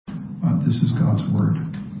This is God's Word.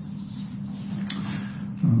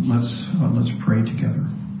 Let's pray together.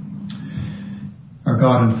 Our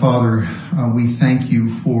God and Father, we thank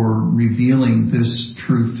you for revealing this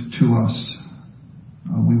truth to us.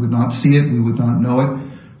 We would not see it, we would not know it,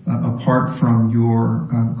 apart from your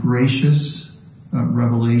gracious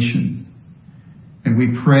revelation. And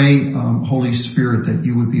we pray, Holy Spirit, that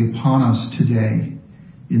you would be upon us today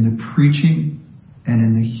in the preaching and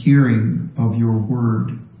in the hearing of your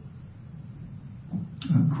word.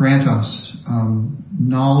 Grant us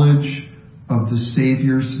knowledge of the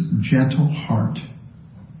Savior's gentle heart.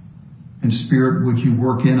 And Spirit, would you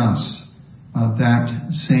work in us that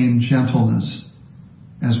same gentleness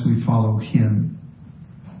as we follow him.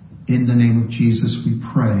 In the name of Jesus we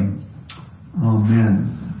pray.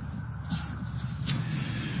 Amen.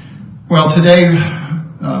 Well, today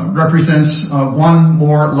represents one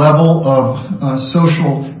more level of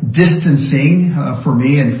social distancing for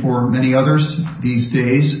me and for many others these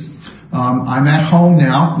days. I'm at home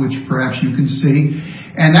now, which perhaps you can see,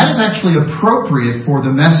 and that is actually appropriate for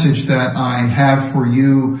the message that I have for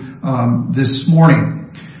you this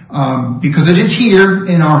morning, because it is here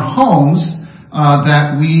in our homes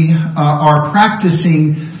that we are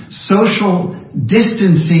practicing social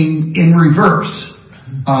distancing in reverse.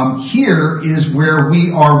 Here is where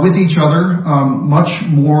we are with each other much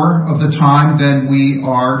more of the time than we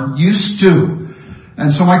are used to.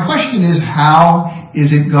 And so my question is, how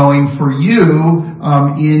is it going for you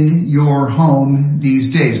in your home these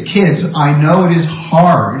days? Kids, I know it is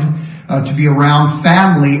hard to be around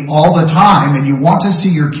family all the time, and you want to see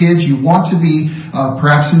your kids, you want to be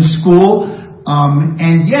perhaps in school,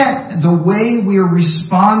 and yet the way we are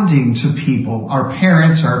responding to people, our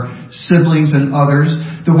parents, our siblings and others,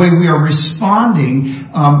 the way we are responding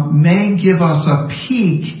may give us a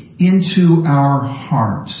peek into our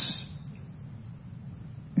hearts.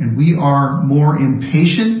 And we are more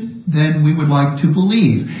impatient than we would like to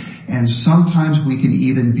believe. And sometimes we can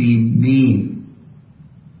even be mean.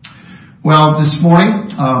 Well, this morning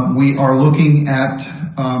we are looking at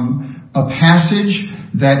a passage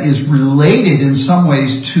that is related in some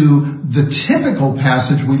ways to the typical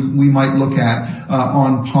passage we might look at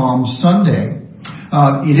on Palm Sunday.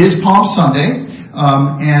 It is Palm Sunday,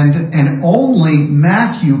 and only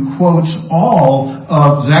Matthew quotes all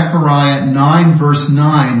of Zechariah 9 verse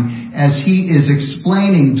 9 as he is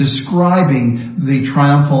explaining, describing the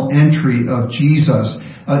triumphal entry of Jesus.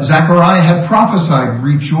 Zechariah had prophesied,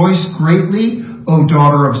 "Rejoice greatly, O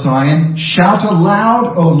daughter of Zion. Shout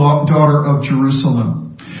aloud, O daughter of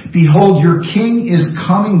Jerusalem. Behold, your king is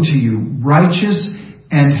coming to you. Righteous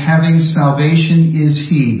and having salvation is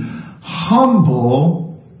he. Humble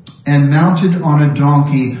and mounted on a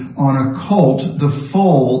donkey, on a colt, the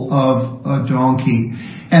foal of a donkey."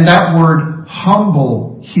 And that word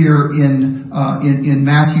humble here in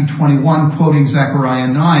Matthew 21, quoting Zechariah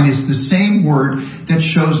 9, is the same word that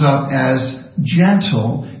shows up as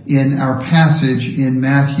gentle in our passage in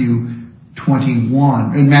Matthew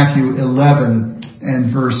 11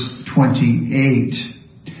 and verse 28.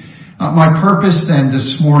 My purpose then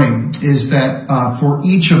this morning is that for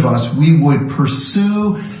each of us, we would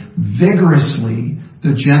pursue vigorously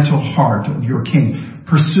the gentle heart of your King.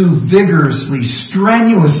 Pursue vigorously,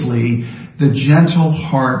 strenuously, the gentle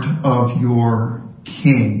heart of your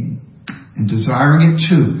King. And desiring it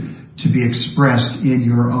too, to be expressed in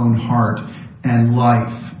your own heart and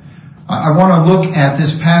life. I want to look at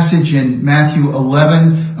this passage in Matthew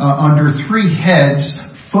 11 under three heads,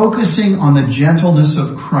 focusing on the gentleness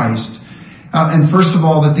of Christ. And first of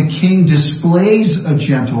all, that the King displays a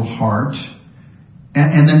gentle heart.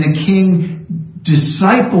 And then the King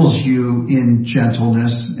disciples you in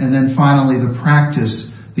gentleness. And then finally, the practice,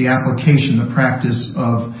 the application, the practice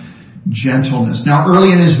of gentleness. Now,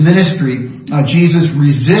 early in his ministry, Jesus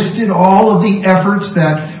resisted all of the efforts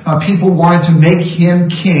that people wanted to make him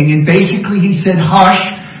king. And basically he said, hush,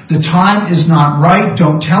 the time is not right.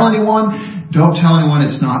 Don't tell anyone. Don't tell anyone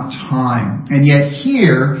it's not time. And yet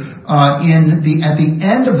here, at the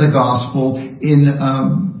end of the gospel, in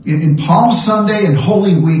Palm Sunday and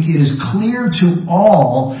Holy Week, it is clear to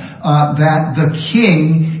all that the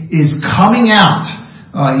King is coming out.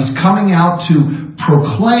 He's coming out to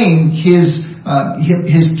proclaim his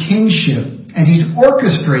kingship, and he's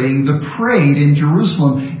orchestrating the parade in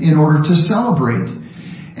Jerusalem in order to celebrate.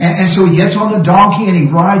 And so he gets on the donkey and he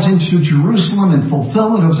rides into Jerusalem in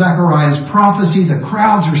fulfillment of Zechariah's prophecy. The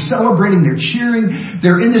crowds are celebrating, they're cheering,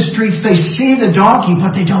 they're in the streets, they see the donkey,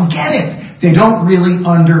 but they don't get it. They don't really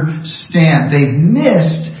understand. They've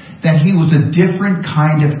missed that he was a different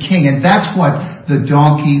kind of king. And that's what the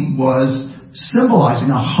donkey was symbolizing,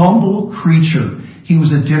 a humble creature. He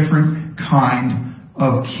was a different kind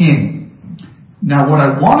of king. Now, what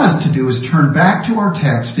I want us to do is turn back to our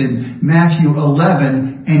text in Matthew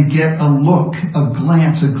 11 and get a look, a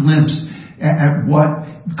glance, a glimpse at what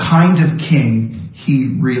kind of king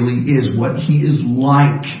he really is, what he is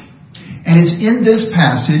like. And it's in this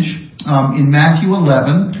passage, in Matthew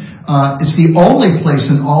 11, it's the only place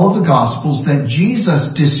in all of the Gospels that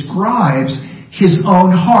Jesus describes his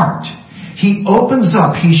own heart. He opens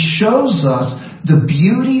up, he shows us the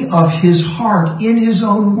beauty of his heart in his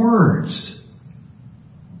own words.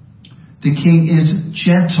 The king is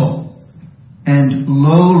gentle and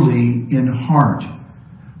lowly in heart.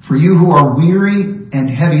 For you who are weary and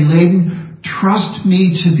heavy laden, trust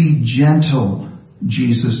me to be gentle,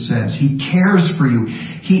 Jesus says. He cares for you.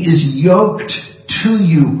 He is yoked to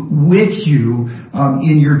you, with you,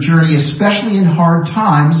 in your journey, especially in hard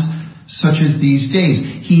times such as these days.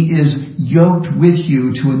 He is yoked with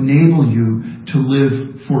you to enable you to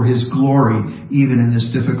live for his glory, even in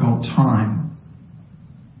this difficult time.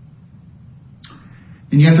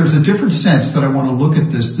 And yet there's a different sense that I want to look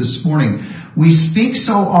at this morning. We speak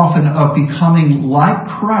so often of becoming like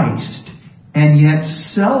Christ, and yet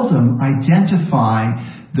seldom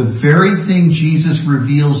identify the very thing Jesus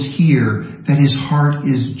reveals here, that his heart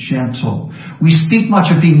is gentle. We speak much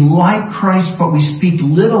of being like Christ, but we speak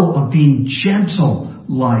little of being gentle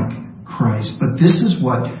like Christ. But this is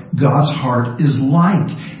what God's heart is like.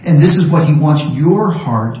 And this is what he wants your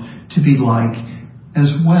heart to be like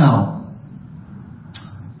as well.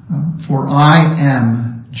 For I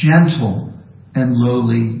am gentle and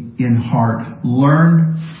lowly in heart.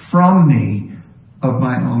 Learn from me of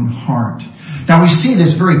my own heart. Now we see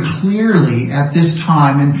this very clearly at this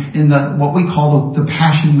time in the what we call the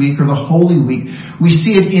Passion Week or the Holy Week. We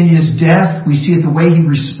see it in his death. We see it the way he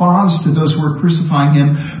responds to those who are crucifying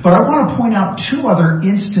him. But I want to point out two other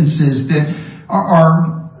instances that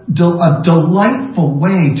are a delightful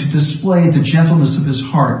way to display the gentleness of his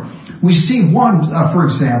heart. We see one, for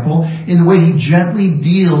example, in the way he gently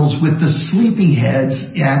deals with the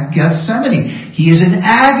sleepyheads at Gethsemane. He is in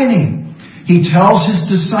agony. He tells his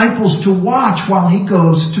disciples to watch while he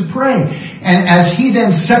goes to pray. And as he then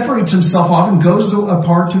separates himself off and goes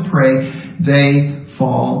apart to pray, they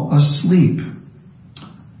fall asleep.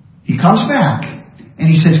 He comes back and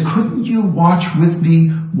he says, couldn't you watch with me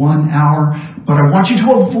 1 hour? But I want you to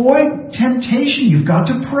avoid temptation. You've got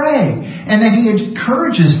to pray. And then he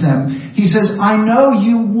encourages them. He says, I know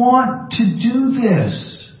you want to do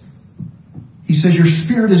this. He says, your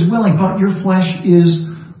spirit is willing, but your flesh is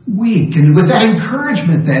weak. And with that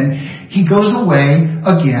encouragement then, he goes away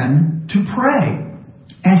again to pray.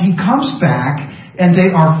 And he comes back and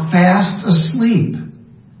they are fast asleep.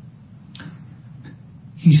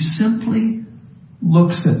 He simply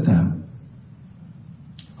looks at them.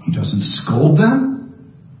 He doesn't scold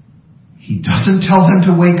them. He doesn't tell them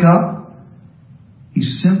to wake up. He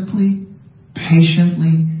simply,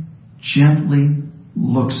 patiently, gently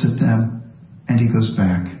looks at them and he goes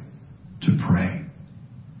back to pray.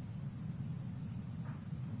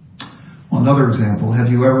 Well, another example, have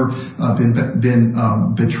you ever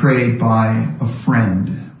been betrayed by a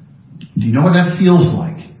friend? Do you know what that feels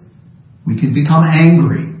like? We can become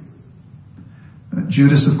angry.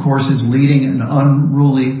 Judas, of course, is leading an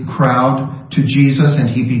unruly crowd to Jesus, and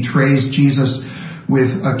he betrays Jesus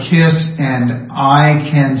with a kiss, and I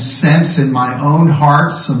can sense in my own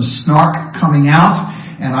heart some snark coming out,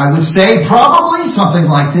 and I would say probably something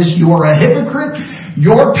like this: you are a hypocrite.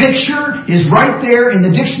 Your picture is right there in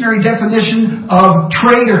the dictionary definition of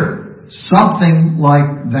traitor. Something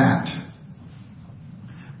like that.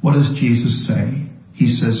 What does Jesus say? He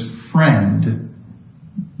says, friend,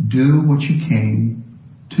 do what you came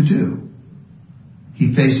to do.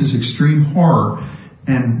 He faces extreme horror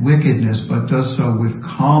and wickedness, but does so with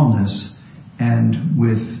calmness and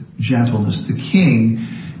with gentleness. The king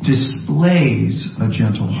displays a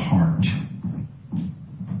gentle heart.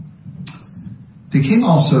 The king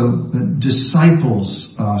also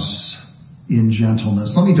disciples us in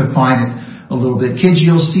gentleness. Let me define it a little bit. Kids,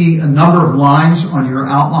 you'll see a number of lines on your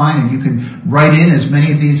outline, and you can write in as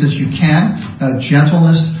many of these as you can.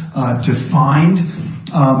 Gentleness defined.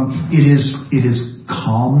 It is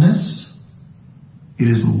calmness.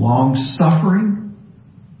 It is long-suffering.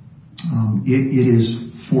 It is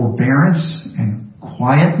forbearance and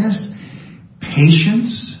quietness,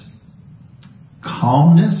 patience,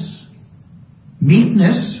 calmness,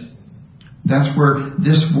 meekness. That's where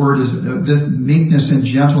this word is, this meekness and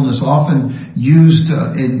gentleness, often used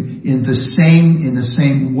in the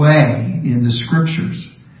same way in the scriptures.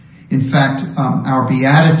 In fact, our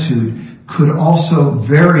beatitude could also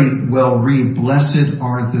very well read, "Blessed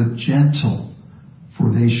are the gentle,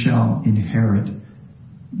 for they shall inherit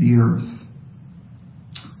the earth.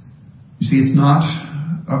 You see, it's not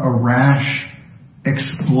a rash,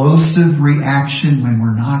 explosive reaction when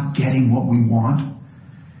we're not getting what we want.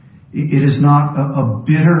 It is not a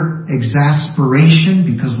bitter exasperation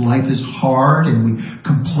because life is hard and we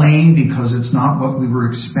complain because it's not what we were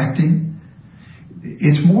expecting.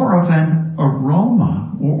 It's more of an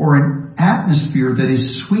aroma or an atmosphere that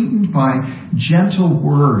is sweetened by gentle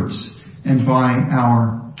words and by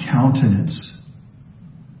our countenance.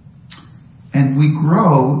 And we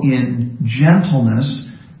grow in gentleness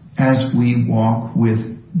as we walk with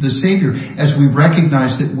the Savior, as we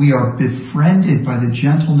recognize that we are befriended by the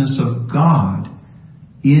gentleness of God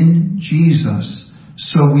in Jesus.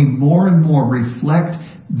 So we more and more reflect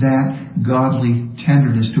that godly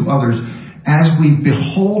tenderness to others. As we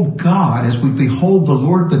behold God, as we behold the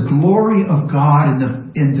Lord, the glory of God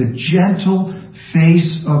in the gentle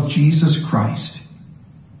face of Jesus Christ,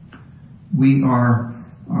 we are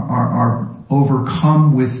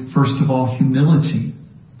overcome with, first of all, humility.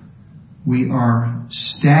 We are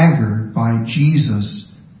staggered by Jesus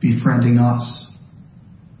befriending us.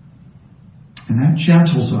 And that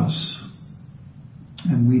gentles us.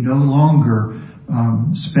 And we no longer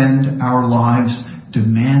spend our lives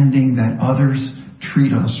demanding that others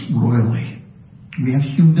treat us royally. We have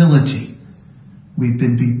humility. We've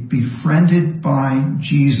been befriended by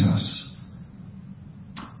Jesus.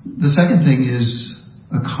 The second thing is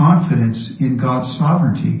a confidence in God's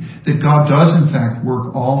sovereignty, that God does in fact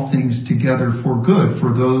work all things together for good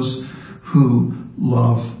for those who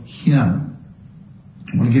love Him.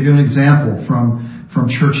 I want to give you an example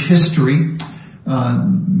from church history. A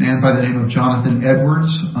man by the name of Jonathan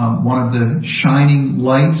Edwards, one of the shining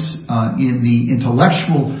lights in the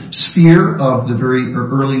intellectual sphere of the very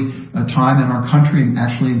early time in our country, and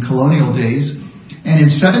actually in colonial days. And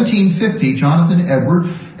in 1750, Jonathan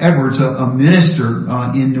Edwards, a minister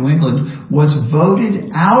in New England, was voted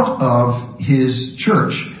out of his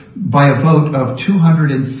church by a vote of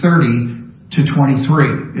 230 to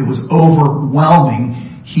 23. It was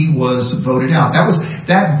overwhelming. He was voted out.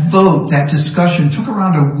 That vote, that discussion took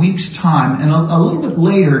around a week's time, and a little bit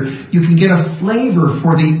later you can get a flavor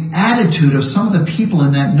for the attitude of some of the people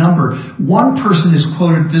in that number. One person is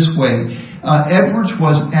quoted this way: Edwards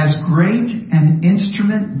was as great an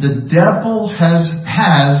instrument the devil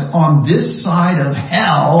has on this side of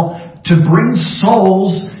hell to bring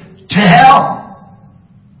souls to hell.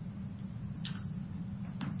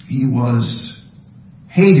 He was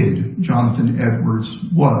hated, Jonathan Edwards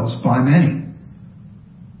was, by many.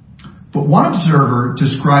 But one observer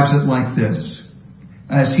describes it like this: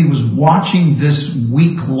 as he was watching this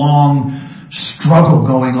week-long struggle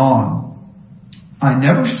going on, I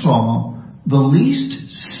never saw the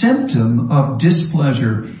least symptom of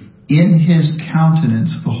displeasure in his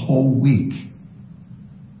countenance the whole week.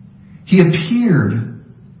 He appeared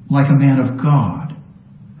like a man of God,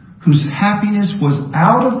 whose happiness was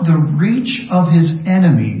out of the reach of his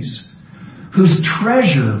enemies, whose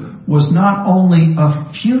treasure was not only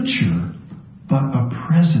a future, but a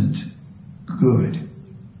present good.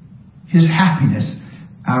 His happiness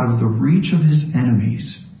out of the reach of his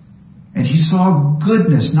enemies. And he saw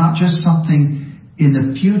goodness, not just something in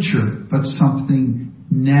the future, but something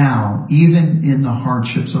now, even in the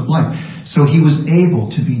hardships of life. So he was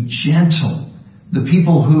able to be gentle. The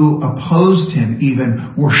people who opposed him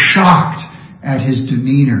even were shocked at his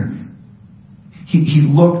demeanor. He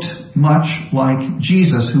looked much like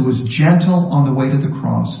Jesus, who was gentle on the way to the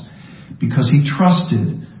cross because he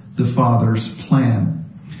trusted the Father's plan.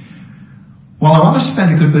 Well, I want to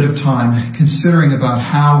spend a good bit of time considering about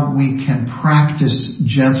how we can practice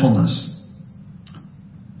gentleness.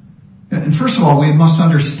 And first of all, we must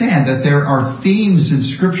understand that there are themes in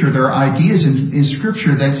Scripture, there are ideas in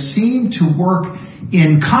Scripture that seem to work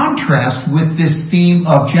in contrast with this theme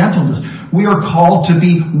of gentleness. We are called to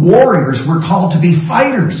be warriors. We're called to be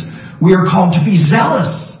fighters. We are called to be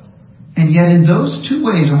zealous. And yet in those two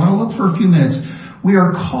ways, I want to look for a few minutes, we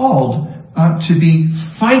are called to be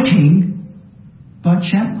fighting, but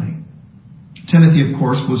gently. Timothy, of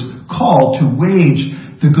course, was called to wage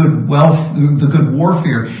the good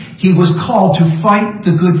warfare. He was called to fight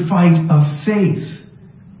the good fight of faith.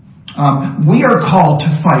 We are called to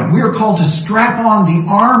fight. We are called to strap on the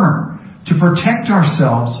armor to protect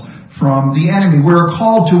ourselves from the enemy. We are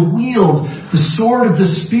called to wield the sword of the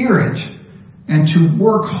Spirit and to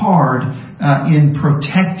work hard in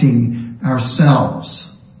protecting ourselves.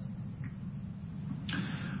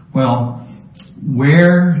 Well,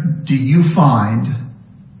 where do you find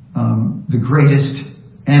the greatest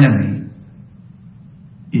enemy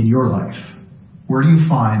in your life? Where do you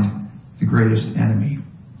find the greatest enemy?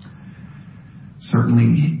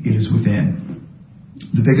 Certainly it is within.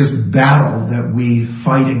 The biggest battle that we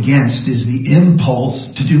fight against is the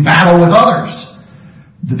impulse to do battle with others.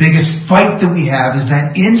 The biggest fight that we have is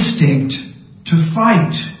that instinct to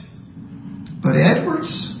fight. But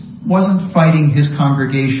Edwards wasn't fighting his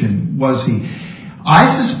congregation, was he? I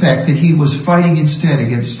suspect that he was fighting instead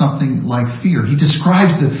against something like fear. He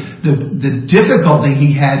describes the difficulty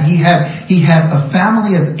he had. He had a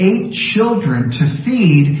family of 8 children to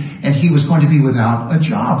feed, and he was going to be without a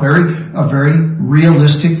job. A very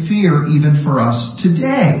realistic fear even for us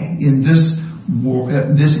today in this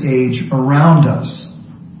age around us.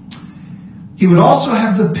 He would also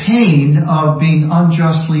have the pain of being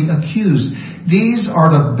unjustly accused. These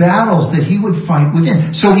are the battles that he would fight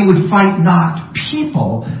within. So he would fight not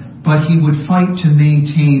people, but he would fight to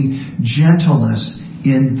maintain gentleness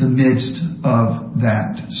in the midst of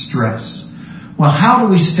that stress. Well, how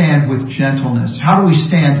do we stand with gentleness? How do we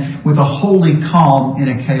stand with a holy calm in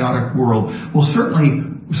a chaotic world? Well,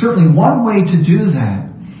 certainly one way to do that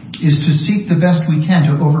is to seek the best we can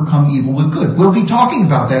to overcome evil with good. We'll be talking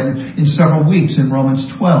about that in several weeks in Romans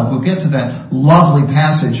 12. We'll get to that lovely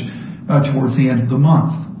passage towards the end of the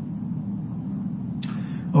month.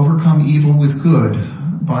 Overcome evil with good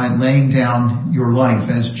by laying down your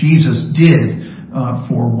life as Jesus did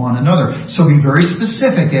for one another. So be very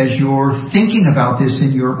specific as you're thinking about this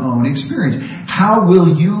in your own experience. How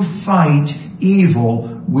will you fight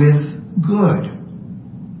evil with good?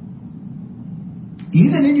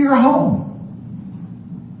 Even in your home.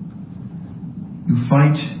 You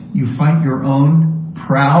fight your own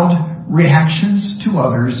proud reactions to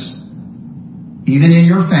others. Even in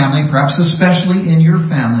your family, perhaps especially in your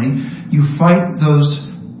family, you fight those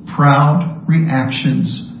proud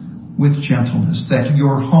reactions with gentleness. That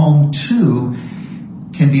your home too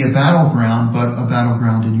can be a battleground, but a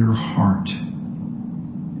battleground in your heart.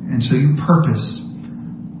 And so you purpose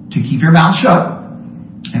to keep your mouth shut.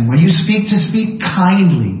 And when you speak, to speak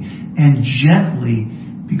kindly and gently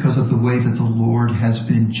because of the way that the Lord has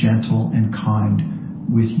been gentle and kind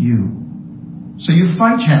with you. So you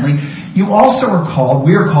fight gently. We are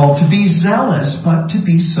called to be zealous, but to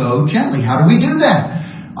be so gently. How do we do that?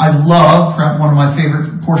 I love, perhaps one of my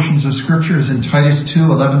favorite portions of Scripture is in Titus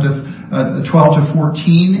 2, 12 to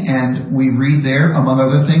 14, and we read there, among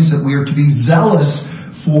other things, that we are to be zealous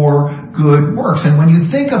for good works. And when you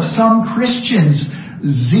think of some Christians,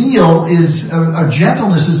 zeal is,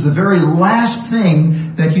 gentleness is the very last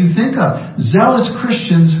thing that you think of. Zealous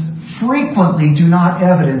Christians frequently do not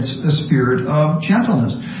evidence a spirit of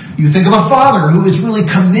gentleness. You think of a father who is really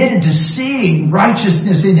committed to seeing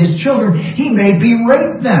righteousness in his children. He may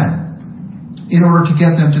berate them in order to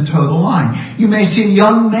get them to toe the line. You may see a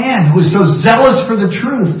young man who is so zealous for the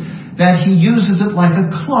truth that he uses it like a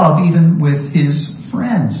club even with his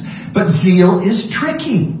friends. But zeal is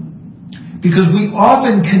tricky because we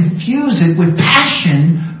often confuse it with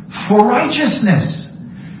passion for righteousness.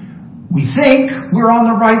 We think we're on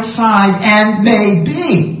the right side, and may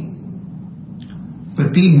be.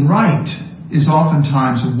 But being right is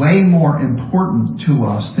oftentimes way more important to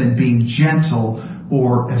us than being gentle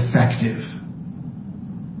or effective.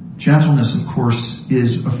 Gentleness, of course,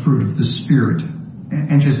 is a fruit of the Spirit.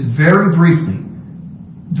 And just very briefly,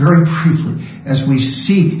 as we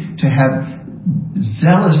seek to have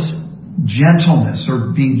zealous gentleness,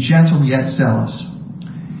 or being gentle yet zealous,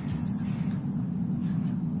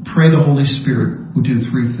 pray the Holy Spirit will do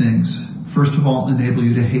 3 things. First of all, enable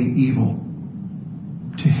you to hate evil.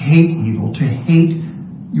 To hate evil, to hate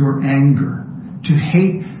your anger, to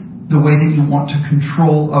hate the way that you want to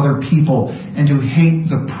control other people, and to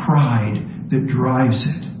hate the pride that drives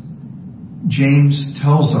it. James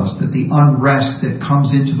tells us that the unrest that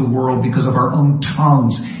comes into the world because of our own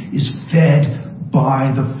tongues is fed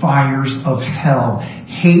by the fires of hell.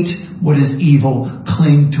 Hate what is evil,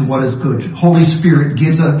 cling to what is good. Holy Spirit,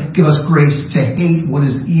 give us grace to hate what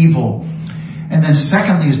is evil. And then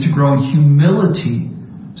secondly is to grow in humility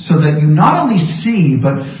so that you not only see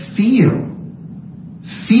but feel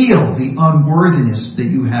the unworthiness that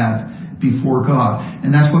you have before God.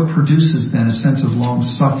 And that's what produces then a sense of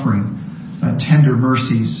long-suffering, tender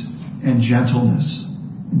mercies, and gentleness.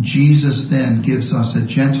 Jesus then gives us a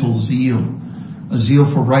gentle zeal. A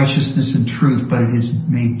zeal for righteousness and truth, but it is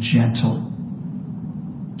made gentle.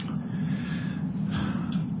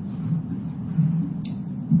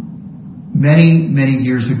 Many, many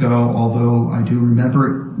years ago, although I do remember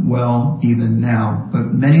it well even now,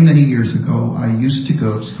 but many, many years ago, I used to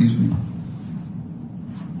go,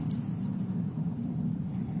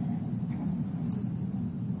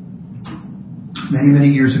 Many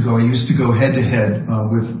years ago, I used to go head-to-head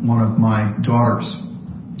with one of my daughters.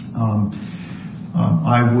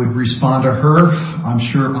 I would respond to her. I'm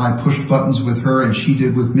sure I pushed buttons with her and she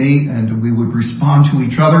did with me, and we would respond to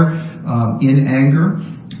each other in anger.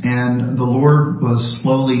 And the Lord was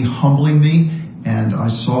slowly humbling me, and I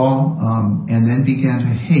saw and then began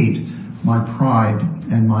to hate my pride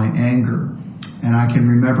and my anger. And I can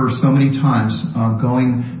remember so many times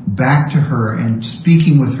going back to her and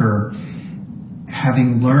speaking with her,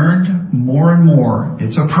 having learned more and more.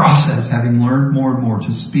 It's a process, having learned more and more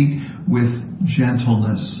to speak with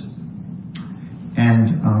gentleness.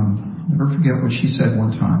 And I'll never forget what she said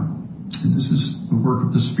one time. And this is the work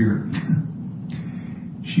of the Spirit.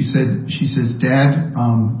 She says, Dad,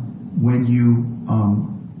 when you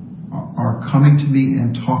are coming to me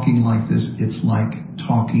and talking like this, it's like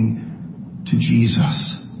talking to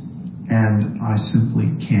Jesus. And I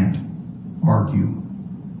simply can't argue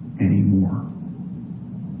anymore.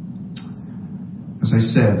 As I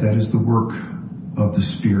said, that is the work of the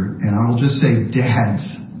Spirit. And I will just say, dads,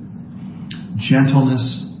 gentleness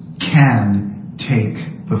can take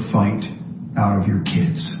the fight out of your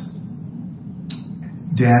kids.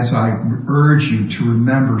 Dads, I urge you to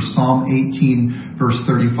remember Psalm 18, verse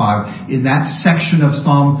 35. In that section of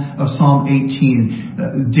Psalm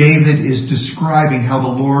 18, David is describing how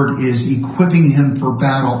the Lord is equipping him for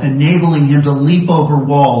battle, enabling him to leap over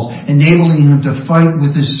walls, enabling him to fight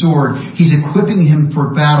with his sword. He's equipping him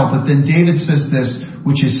for battle. But then David says this,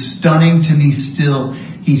 which is stunning to me still.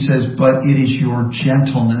 He says, but it is your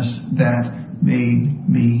gentleness that made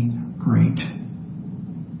me great.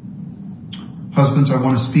 Husbands, I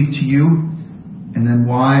want to speak to you, and then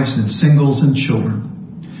wives and singles and children.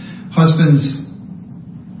 Husbands,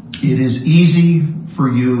 it is easy for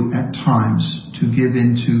you at times to give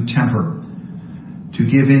into temper, to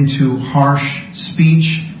give into harsh speech,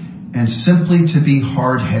 and simply to be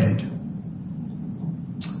hard-headed.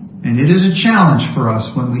 And it is a challenge for us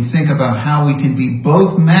when we think about how we can be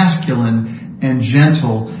both masculine and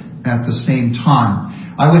gentle at the same time.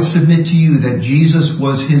 I would submit to you that Jesus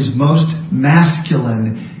was his most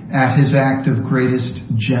masculine at his act of greatest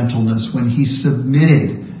gentleness when he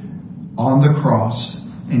submitted on the cross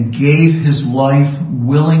and gave his life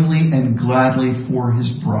willingly and gladly for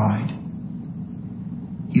his bride.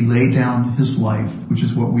 He laid down his life, which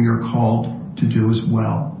is what we are called to do as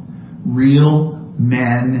well. Real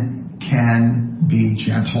men can be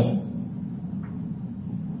gentle.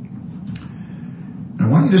 And I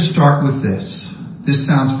want you to start with this. This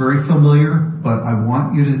sounds very familiar, but I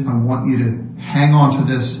want you to hang on to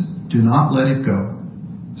this. Do not let it go.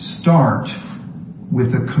 Start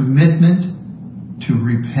with a commitment to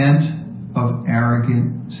repent of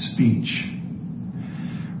arrogant speech.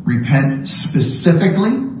 Repent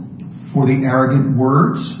specifically for the arrogant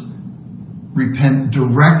words. Repent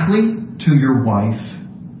directly to your wife,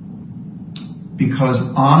 because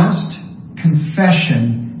honest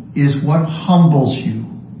confession is what humbles you.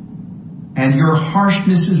 And your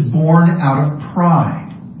harshness is born out of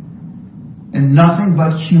pride. And nothing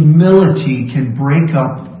but humility can break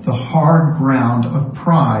up the hard ground of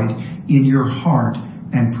pride in your heart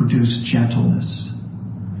and produce gentleness.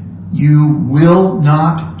 You will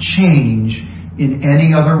not change in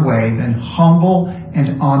any other way than humble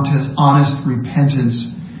and honest repentance,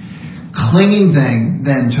 clinging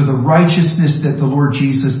then to the righteousness that the Lord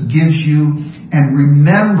Jesus gives you, and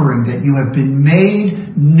remembering that you have been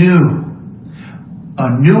made new. A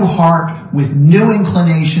new heart with new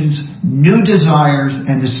inclinations, new desires,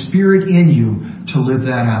 and the Spirit in you to live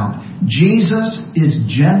that out. Jesus is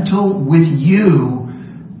gentle with you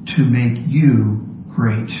to make you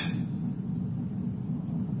great.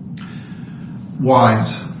 Wives,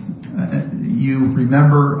 you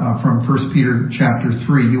remember from 1 Peter chapter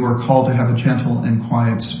 3, you are called to have a gentle and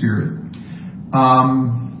quiet spirit.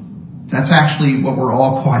 That's actually what we're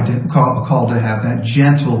all called to have, that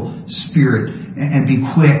gentle spirit. And be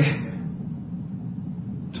quick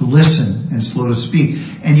to listen and slow to speak.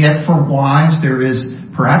 And yet for wives, there is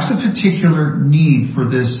perhaps a particular need for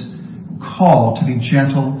this call to be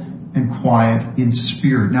gentle and quiet in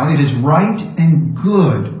spirit. Now, it is right and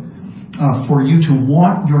good for you to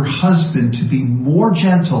want your husband to be more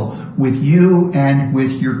gentle with you and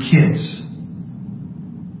with your kids.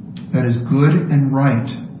 That is good and right.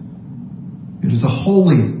 It is a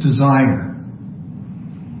holy desire.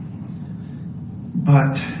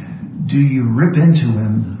 But do you rip into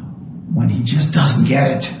him when he just doesn't get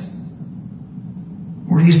it?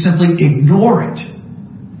 Or do you simply ignore it?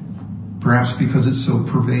 Perhaps because it's so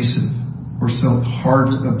pervasive or so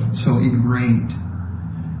hard, so ingrained.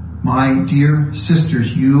 My dear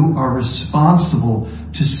sisters, you are responsible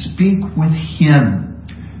to speak with him,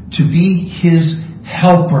 to be his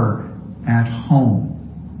helper at home.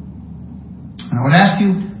 And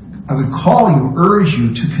I would call you, urge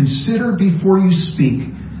you to consider before you speak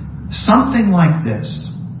something like this.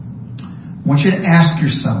 I want you to ask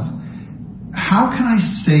yourself, how can I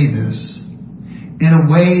say this in a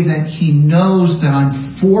way that he knows that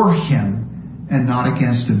I'm for him and not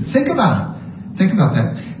against him? Think about it. Think about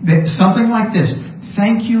that. Something like this.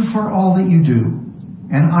 Thank you for all that you do.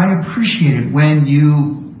 And I appreciate it when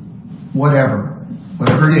you, whatever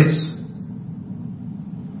it is.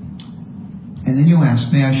 And then you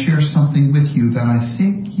ask, may I share something with you that I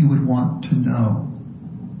think you would want to know?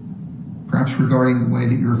 Perhaps regarding the way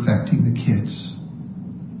that you're affecting the kids.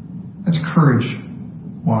 That's courage,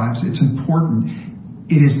 wives. It's important.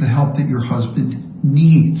 It is the help that your husband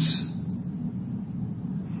needs.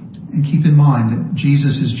 And keep in mind that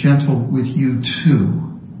Jesus is gentle with you too,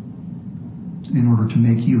 in order to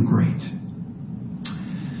make you great.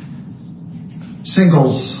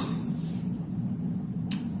 Singles,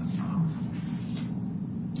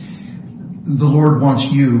 the Lord wants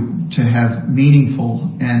you to have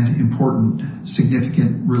meaningful and important,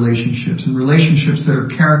 significant relationships, and relationships that are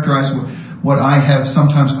characterized with what I have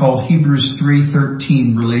sometimes called Hebrews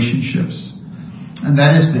 3:13 relationships. And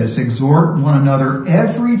that is this: exhort one another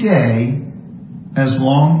every day, as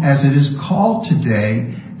long as it is called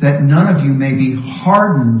today, that none of you may be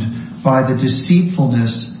hardened by the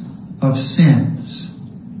deceitfulness of sins.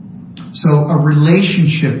 So a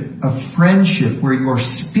relationship, a friendship where you are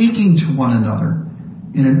speaking to one another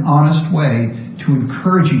in an honest way to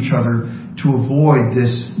encourage each other to avoid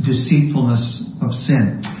this deceitfulness of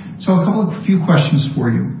sin. So a few questions for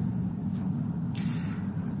you.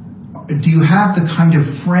 Do you have the kind of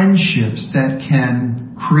friendships that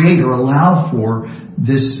can create or allow for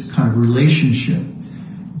this kind of relationship?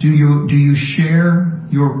 Do you share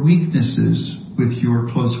your weaknesses with your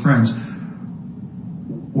close friends,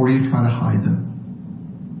 or do you try to hide them?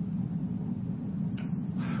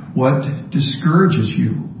 What discourages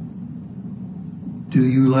you? Do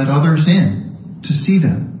you let others in to see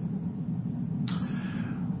them?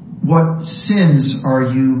 What sins are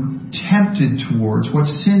you tempted towards? What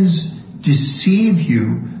sins deceive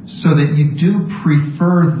you so that you do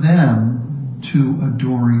prefer them to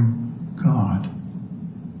adoring God?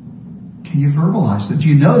 Can you verbalize them? Do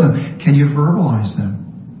you know them? Can you verbalize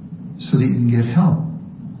them so that you can get help?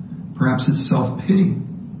 Perhaps it's self-pity,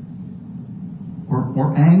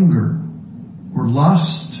 or anger, or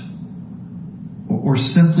lust, or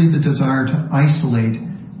simply the desire to isolate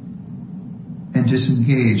and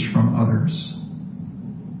disengage from others.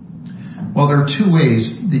 Well, there are two ways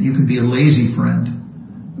that you can be a lazy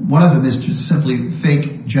friend. One of them is to simply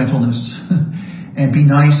fake gentleness and be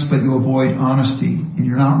nice, but you avoid honesty, and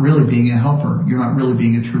you're not really being a helper. You're not really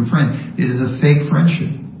being a true friend. It is a fake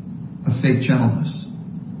friendship, a fake gentleness.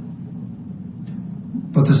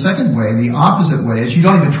 But the second way, the opposite way, is you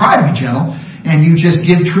don't even try to be gentle, and you just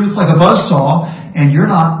give truth like a buzzsaw, and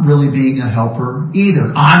you're not really being a helper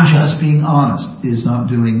either. I'm just being honest is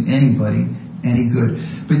not doing anybody any good.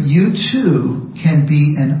 But you too can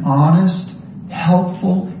be an honest,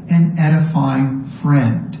 helpful, and edifying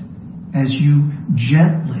friend as you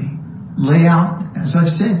gently lay out, as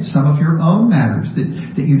I've said, some of your own matters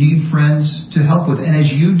that you need friends to help with. And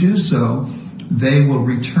as you do so, they will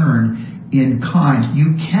return in kind.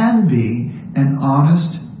 You can be an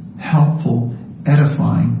honest, helpful,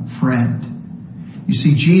 edifying friend. You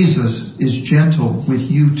see, Jesus is gentle with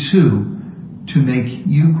you too to make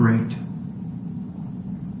you great.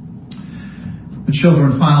 But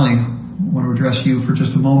children, finally, I want to address you for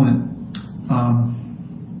just a moment.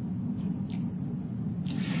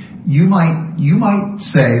 You might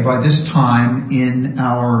say by this time in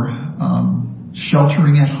our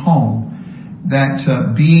sheltering at home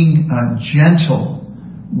that being gentle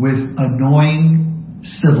with annoying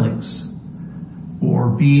siblings,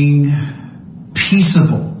 or being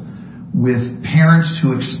peaceable with parents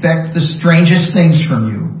who expect the strangest things from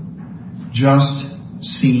you, just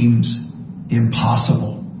seems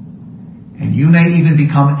impossible. And you may even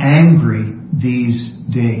become angry these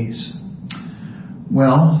days.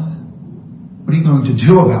 Well, what are you going to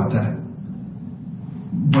do about that?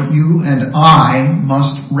 What you and I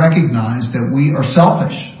must recognize that we are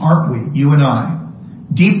selfish, aren't we? You and I.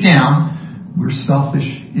 Deep down, we're selfish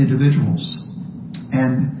individuals.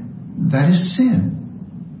 And that is sin.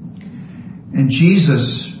 And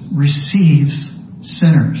Jesus receives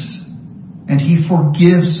sinners. And he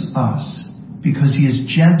forgives us because he is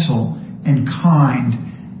gentle and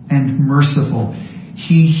kind and merciful.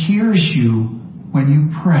 He hears you when you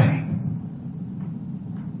pray.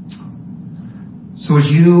 So as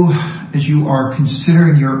you are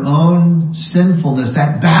considering your own sinfulness,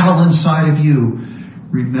 that battle inside of you,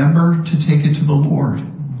 remember to take it to the Lord.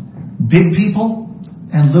 Big people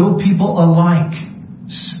and little people alike,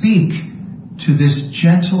 speak to this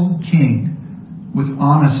gentle King with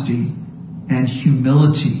honesty and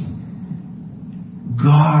humility.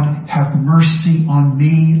 God, have mercy on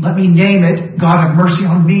me. Let me name it. God, have mercy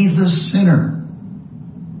on me, the sinner.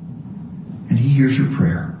 And he hears your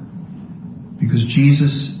prayer because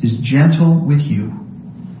Jesus is gentle with you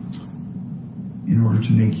in order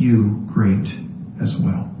to make you great as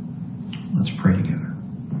well. Let's pray together.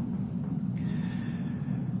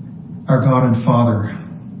 Our God and Father,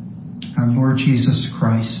 our Lord Jesus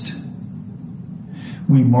Christ,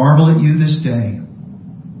 we marvel at you this day.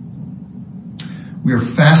 We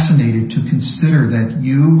are fascinated to consider that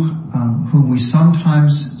you, whom we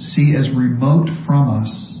sometimes see as remote from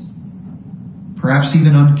us, perhaps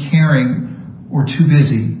even uncaring or too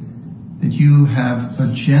busy, that you have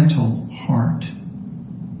a gentle heart,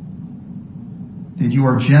 that you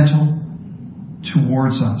are gentle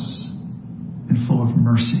towards us and full of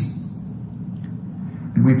mercy.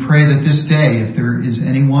 And we pray that this day, if there is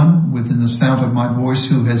anyone within the sound of my voice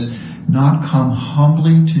who has not come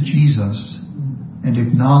humbly to Jesus and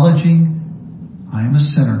acknowledging, I am a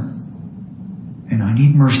sinner and I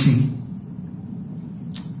need mercy,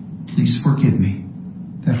 please forgive me.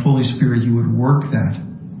 That Holy Spirit, you would work that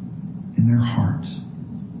in their hearts.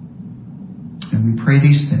 And we pray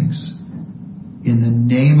these things in the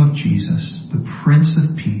name of Jesus, the Prince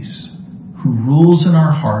of Peace, who rules in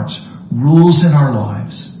our hearts, rules in our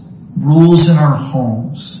lives, rules in our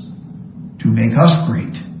homes to make us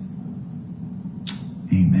great.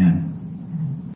 Amen.